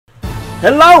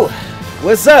Hello,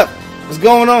 what's up? What's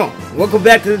going on? Welcome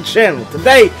back to the channel.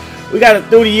 Today, we got it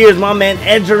through the years, my man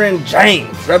Edgerrin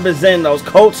James, representing those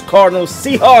Colts, Cardinals,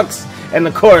 Seahawks, and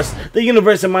of course, the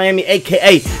University of Miami,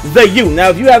 aka the U. Now,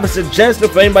 if you have a suggestion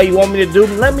for anybody you want me to do,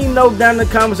 let me know down in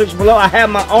the comment section below. I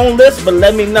have my own list, but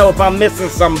let me know if I'm missing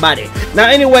somebody. Now,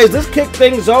 anyways, let's kick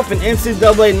things off in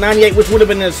NCAA 98, which would have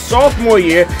been his sophomore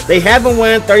year. They haven't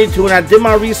won 32, and I did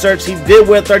my research. He did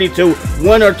wear 32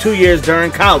 1 or 2 years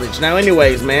during college. Now,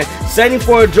 anyways, man,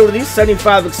 74 agility,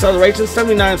 75 acceleration,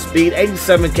 79 speed,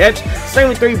 87 catch,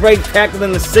 73 break tackle,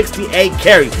 and a 68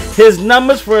 carry. His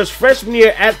numbers for his freshman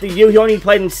year at the U, he only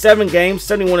played in 7 games,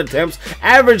 71 attempts,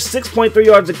 averaged 6.3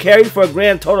 yards a carry for a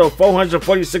grand total of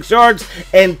 446 yards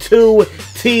and 2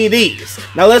 TDs.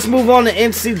 Now let's move on to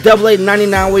NCAA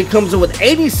 99, where he comes in with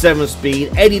 87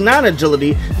 speed, 89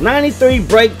 agility, 93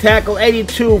 break tackle,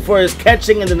 82 for his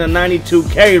catching, and then a 92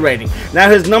 carry rating. Now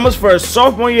his numbers for his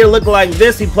sophomore year look like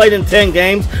this. He played in 10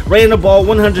 games, ran the ball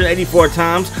 184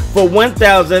 times for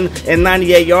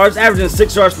 1,098 yards, averaging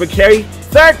 6 yards per carry,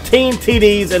 13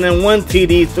 TDs, and then 1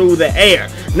 TD through the air.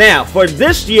 Now, for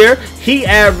this year, he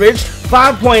averaged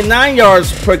 5.9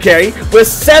 yards per carry with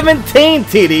 17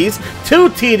 TDs, 2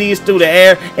 TDs through the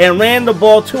air, and ran the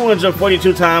ball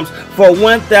 242 times for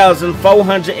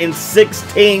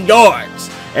 1,416 yards.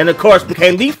 And of course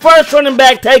became the first running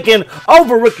back taken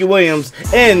over Ricky Williams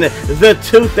in the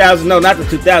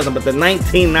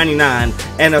 1999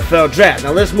 NFL Draft.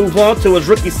 Now let's move on to his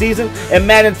rookie season. In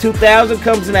Madden 2000,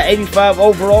 comes in at 85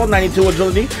 overall, 92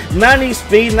 agility, 90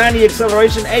 speed, 90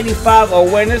 acceleration, 85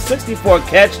 awareness, 64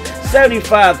 catch,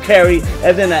 75 carry,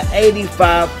 and then an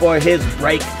 85 for his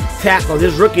break tackle.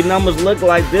 His rookie numbers look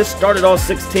like this. Started all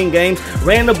 16 games,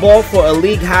 ran the ball for a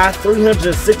league high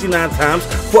 369 times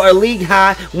for a league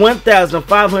high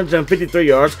 1,553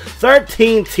 yards,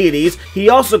 13 TDs. He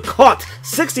also caught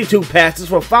 62 passes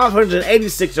for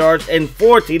 586 yards and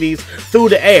 4 TDs through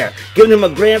the air, giving him a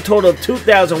grand total of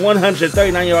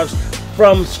 2,139 yards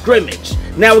from scrimmage.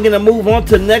 Now we're going to move on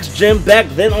to next gen. Back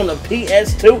then on the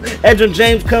PS2, Edgerrin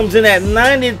James comes in at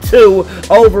 92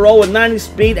 overall with 90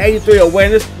 speed, 83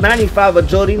 awareness, 95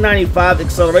 agility, 95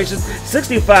 acceleration,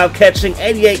 65 catching,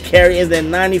 88 carry, and then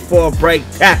 94 break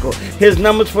tackle. His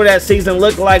numbers for that season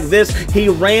look like this. He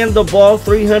ran the ball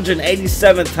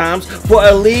 387 times for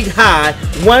a league high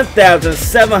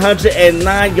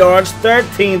 1,709 yards,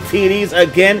 13 TDs.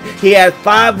 Again, he had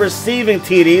 5 receiving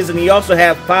TDs, and he also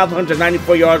had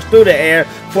 594 yards through the air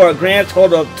for a grand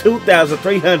total of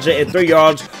 2,303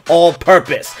 yards all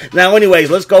purpose. Now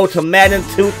anyways, let's go to Madden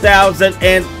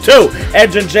 2002.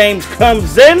 Edgerrin James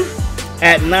comes in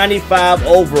at 95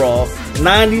 overall,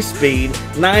 90 speed,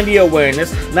 90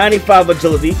 awareness, 95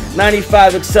 agility,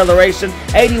 95 acceleration,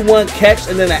 81 catch,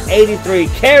 and then an 83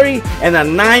 carry, and a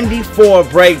 94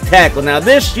 break tackle. Now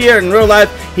this year in real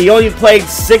life, he only played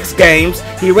 6 games.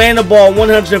 He ran the ball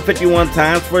 151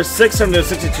 times for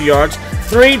 662 yards,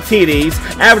 3 TDs,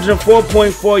 averaging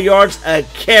 4.4 yards a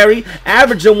carry,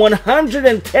 averaging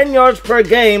 110 yards per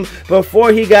game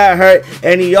before he got hurt.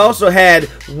 And he also had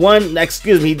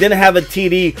he didn't have a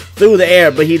TD through the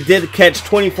air, but he did catch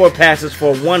 24 passes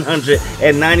for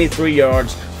 193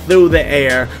 yards through the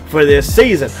air for this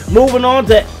season. Moving on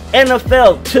to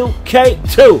NFL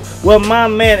 2K2, where my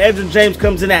man Edgerrin James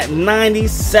comes in at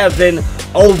 97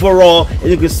 overall, and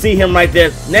you can see him right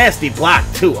there. Nasty block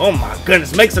too. Oh my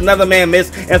goodness, makes another man miss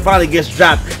and finally gets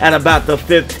dropped at about the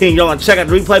 15. Y'all want to check out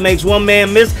the replay? Makes one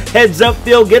man miss, heads up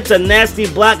field, gets a nasty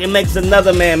block and makes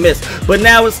another man miss. But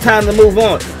now it's time to move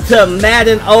on to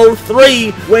Madden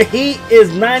 03, where he is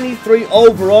 93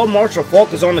 overall. Marshall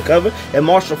Faulk is on the cover, and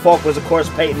Marshall Faulk was of course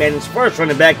Peyton Manning's first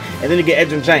running back, and then you get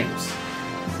Edgerrin James.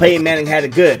 Peyton Manning had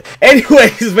it good.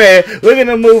 Anyways, man, we're going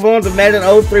to move on to Madden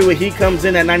 03, where he comes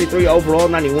in at 93 overall,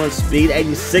 91 speed,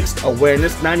 86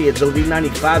 awareness, 90 agility,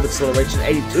 95 acceleration,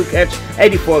 82 catch,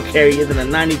 84 carry, and then a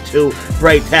 92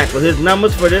 break tackle. His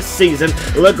numbers for this season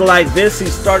look like this. He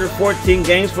started 14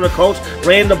 games for the Colts,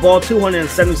 ran the ball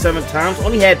 277 times,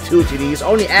 only had 2 TDs,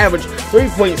 only averaged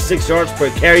 3.6 yards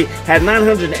per carry, had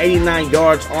 989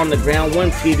 yards on the ground, 1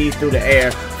 TD through the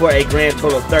air for a grand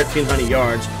total of 1,300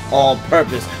 yards all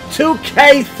purpose.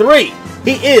 2K3,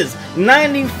 he is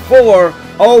 94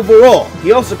 overall.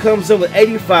 He also comes in with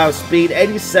 85 speed,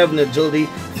 87 agility,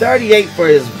 38 for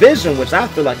his vision, which I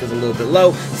feel like is a little bit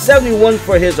low, 71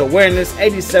 for his awareness,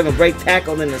 87 break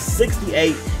tackle, and then a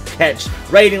 68 catch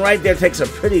rating. Right there takes a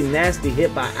pretty nasty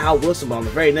hit by Al Wilson, but on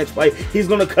the very next play, he's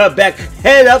going to cut back,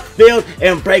 head upfield,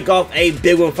 and break off a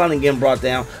big one, finally getting brought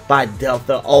down by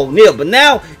Delta O'Neal. But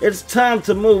now it's time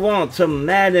to move on to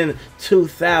Madden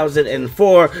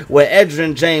 2004, where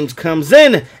Edgerrin James comes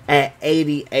in at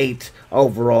 88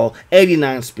 overall,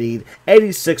 89 speed,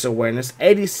 86 awareness,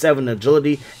 87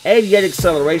 agility, 88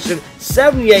 acceleration,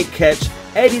 78 catch,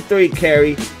 83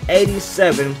 carry,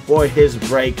 87 for his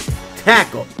break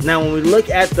tackle. Now, when we look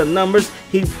at the numbers,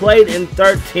 he played in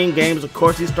 13 games. Of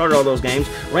course, he started all those games.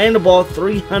 Ran the ball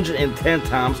 310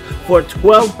 times for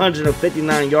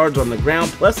 1,259 yards on the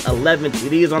ground, plus 11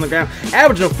 TDs on the ground,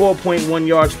 averaging 4.1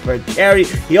 yards per carry.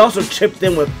 He also chipped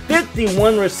in with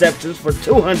 51 receptions for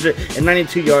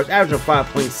 292 yards, averaging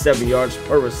 5.7 yards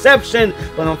per reception.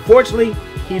 But unfortunately,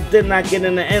 he did not get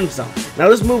in the end zone. Now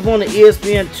let's move on to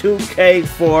ESPN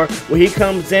 2K4, where he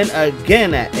comes in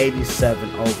again at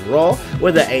 87 overall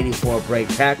with an 84 break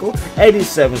tackle,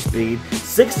 87 speed,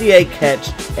 68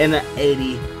 catch, and an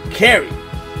 80 carry.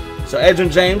 So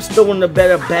Edgerrin James, still one of the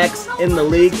better backs in the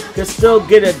league, can still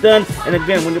get it done. And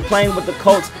again, when you're playing with the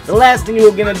Colts, the last thing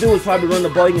you're going to do is probably run the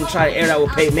ball. You can try to air it out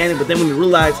with Peyton Manning, but then when you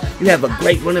realize you have a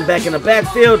great running back in the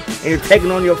backfield and you're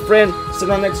taking on your friend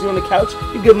sitting on next to you on the couch,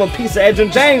 you give him a piece of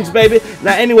Edgerrin James, baby.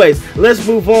 Now anyways, let's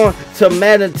move on to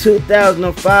Madden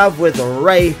 2005 with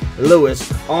Ray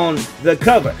Lewis on the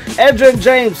cover. Edgerrin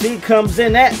James, he comes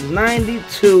in at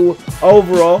 92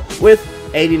 overall with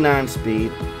 89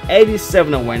 speed,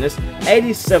 87 awareness,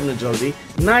 87 agility,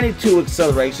 92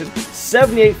 acceleration,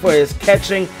 78 for his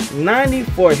catching, 90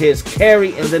 for his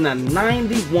carry, and then a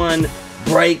 91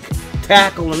 break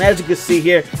tackle. And as you can see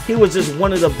here, he was just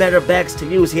one of the better backs to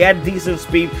use. He had decent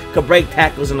speed, could break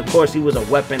tackles, and of course he was a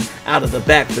weapon out of the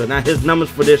backfield. Now his numbers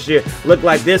for this year look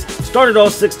like this. Started all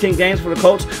 16 games for the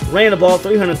Colts, ran the ball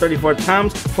 334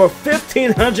 times for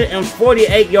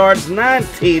 1,548 yards, 9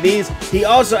 TDs. He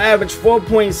also averaged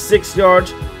 4.6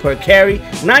 yards per carry,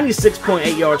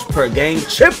 96.8 yards per game,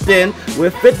 chipped in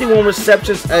with 51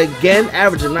 receptions, again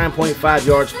averaging 9.5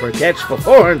 yards per catch for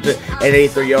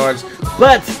 483 yards,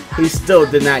 but he still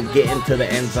did not get into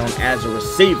the end zone as a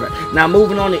receiver. Now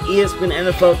moving on to ESPN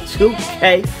NFL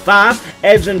 2K5,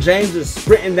 Edgerrin James is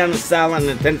sprinting down the sideline,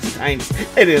 and the Titans,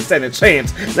 they didn't stand a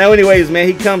chance. Now anyways, man,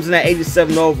 he comes in at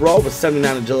 87 overall with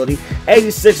 79 agility,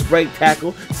 86 break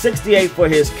tackle, 68 for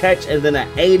his catch, and then an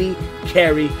 80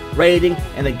 carry rating.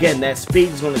 And again, that speed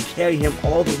is going to carry him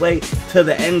all the way to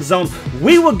the end zone.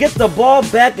 We will get the ball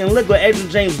back, and look what Edgerrin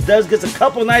James does. Gets a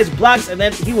couple nice blocks, and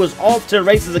then he was off to the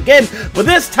races again. But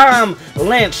this time,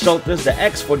 Lance Schulters, the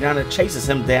ex-49er, chases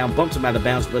him down, bumps him out of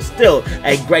bounds, but still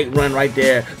a great run right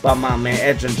there by my man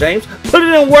Edgerrin James. Put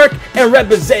it in work and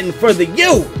representing for the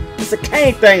U. It's the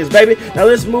Kane things, baby. Now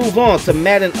let's move on to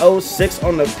Madden 06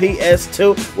 on the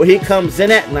PS2, where he comes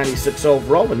in at 96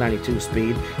 overall with 92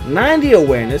 speed, 90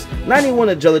 awareness, 91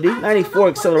 agility, 94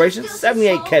 acceleration,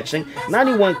 78 catching,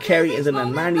 91 carry, and then a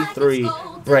 93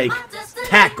 break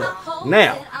tackle.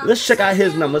 Now, let's check out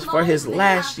his numbers for his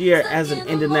last year as an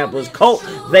Indianapolis Colt.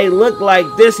 They look like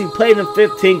this. He played in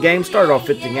 15 games, started off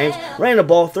 15 games, ran the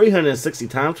ball 360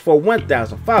 times for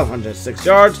 1,506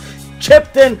 yards,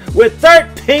 chipped in with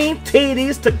 13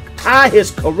 TDs to tie his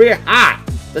career high.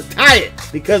 To tie it,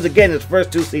 because again, his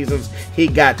first 2 seasons, he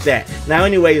got that. Now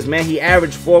anyways, man, he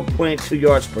averaged 4.2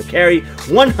 yards per carry,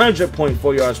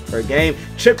 100.4 yards per game,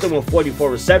 chipped in with 44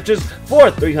 receptions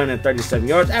for 337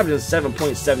 yards, averaging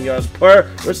 7.7 yards per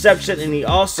reception, and he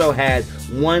also had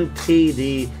 1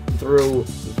 TD through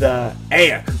the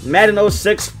air. Madden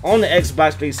 06 on the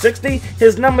Xbox 360,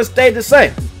 his numbers stayed the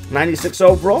same. 96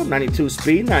 overall, 92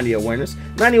 speed, 90 awareness,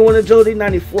 91 agility,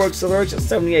 94 acceleration,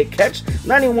 78 catch,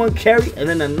 91 carry, and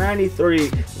then a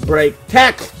 93 break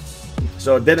tackle.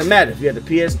 So it didn't matter if you had the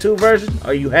PS2 version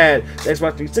or you had the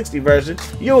Xbox 360 version,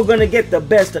 you were going to get the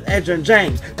best of Edgerrin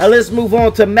James. Now let's move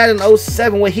on to Madden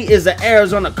 07, where he is an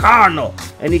Arizona Cardinal,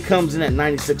 and he comes in at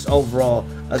 96 overall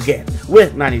again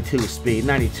with 92 speed,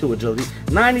 92 agility,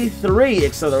 93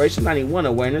 acceleration, 91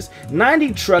 awareness,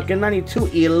 90 trucking, 92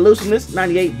 elusiveness,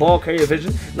 98 ball carrier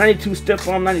vision, 92 stiff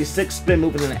arm, 96 spin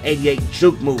move, and an 88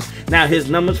 juke move. Now his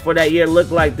numbers for that year look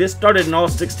like this. Started in all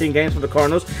 16 games for the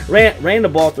Cardinals, ran the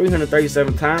ball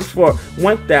 337 times for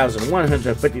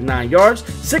 1,159 yards,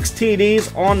 6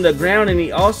 TDs on the ground, and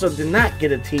he also did not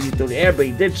get a TD through the air, but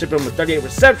he did chip in with 38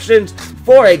 receptions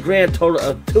for a grand total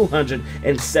of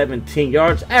 217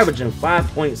 yards, averaging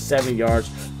 5.7 yards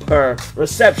per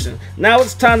reception. Now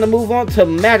it's time to move on to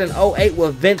Madden 08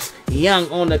 with Vince Young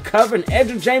on the cover, and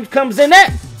Edgerrin James comes in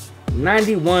at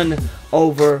 91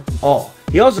 overall.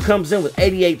 He also comes in with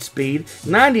 88 speed,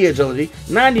 90 agility,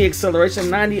 90 acceleration,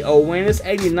 90 awareness,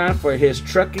 89 for his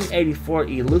trucking, 84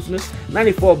 elusiveness,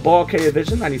 94 ball carrier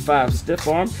vision, 95 stiff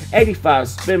arm, 85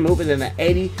 spin move, and then an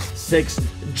 86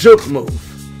 juke move.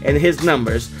 And his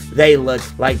numbers they look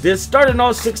like this. Starting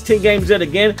all 16 games yet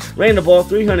again, ran the ball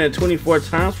 324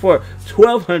 times for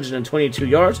 1,222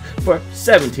 yards for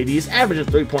 7 TDs, averaging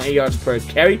 3.8 yards per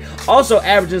carry, also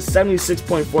averaging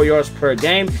 76.4 yards per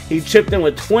game. He chipped in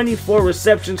with 24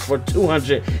 receptions for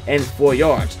 204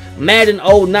 yards. Madden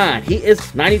 09, he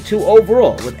is 92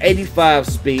 overall with 85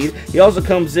 speed. He also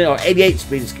comes in, or 88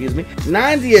 speed, excuse me,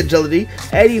 90 agility,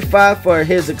 85 for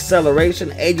his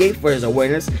acceleration, 88 for his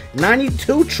awareness,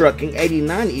 92 trucking,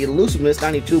 89 elusiveness,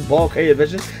 92 ball carrier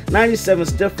vision, 97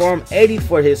 stiff arm, 80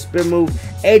 for his spin move,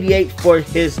 88 for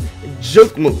his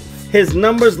juke move. His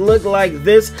numbers look like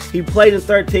this. He played in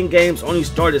 13 games, only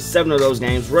started 7 of those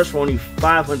games, rushed for only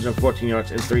 514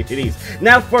 yards and 3 TDs.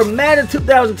 Now for Madden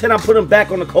 2010, I put him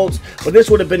back on the Colts, but this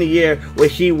would have been a year where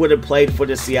he would have played for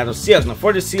the Seattle Seahawks. Now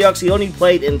for the Seahawks, he only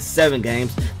played in 7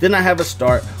 games, did not have a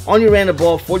start, only ran the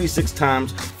ball 46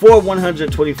 times for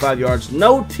 125 yards,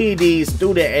 no TDs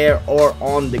through the air or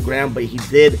on the ground, but he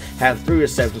did have 3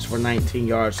 receptions for 19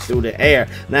 yards through the air.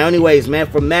 Now anyways, man,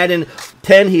 for Madden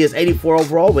 10, he is 84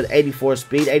 overall with 84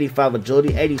 speed, 85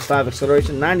 agility, 85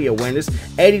 acceleration, 90 awareness,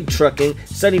 80 trucking,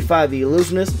 75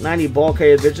 elusiveness, 90 ball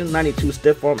carrier vision, 92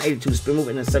 stiff arm, 82 spin move,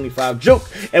 and then 75 juke.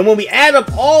 And when we add up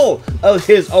all of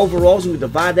his overalls and we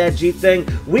divide that G thing,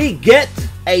 we get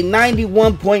a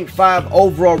 91.5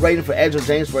 overall rating for Edgerrin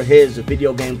James for his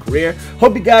video game career.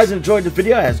 Hope you guys enjoyed the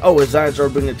video. As always, I enjoy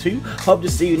bringing it to you. Hope to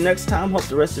see you next time. Hope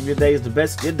the rest of your day is the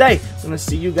best of your day. I'm going to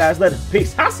see you guys later.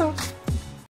 Peace. Hot sauce.